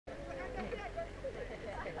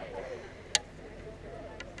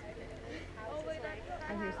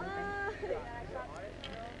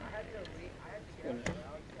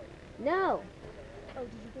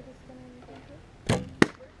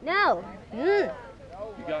it.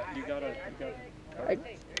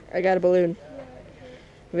 I got a balloon.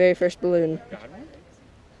 Very first balloon. Got one?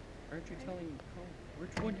 Aren't you telling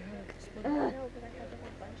which one you had?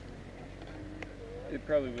 It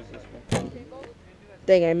probably was this one.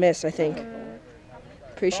 Dang, I missed, I think.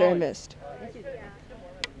 Pretty sure I missed.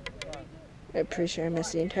 I'm pretty sure I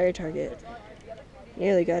missed the entire target.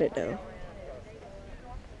 Nearly got it though.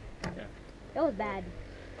 That was bad.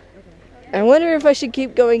 I wonder if I should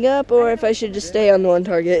keep going up or if I should just stay on one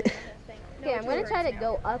target. Okay, I'm gonna try to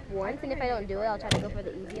go up once, and if I don't do it, I'll try to go for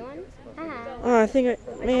the easy one. Oh, I think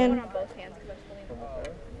man,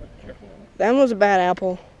 that one was a bad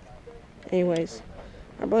apple. Anyways,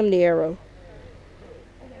 I blame the arrow.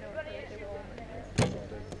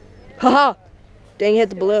 Haha! Dang, hit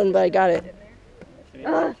the balloon, but I got it.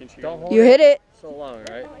 You hit it. So long,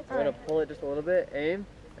 right? We're gonna pull it just a little bit, aim,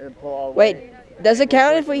 and then pull all the way. Wait, does it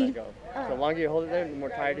count if we? So the longer you hold it there, the more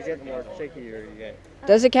tired you get, the more shaky you get.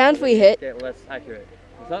 Does it count if we hit? Get less accurate.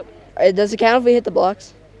 What's up? Does it count if we hit the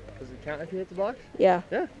blocks? Does it count if you hit the blocks? Yeah.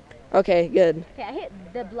 Yeah. Okay, good. Okay, I hit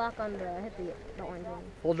the block on the orange one.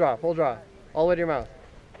 Full draw, full draw. All the way to your mouth.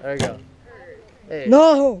 There you go. Hey.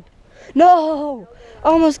 No! No! I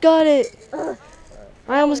almost got it!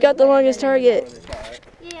 I almost got the longest target.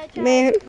 Yeah, I tried. Man.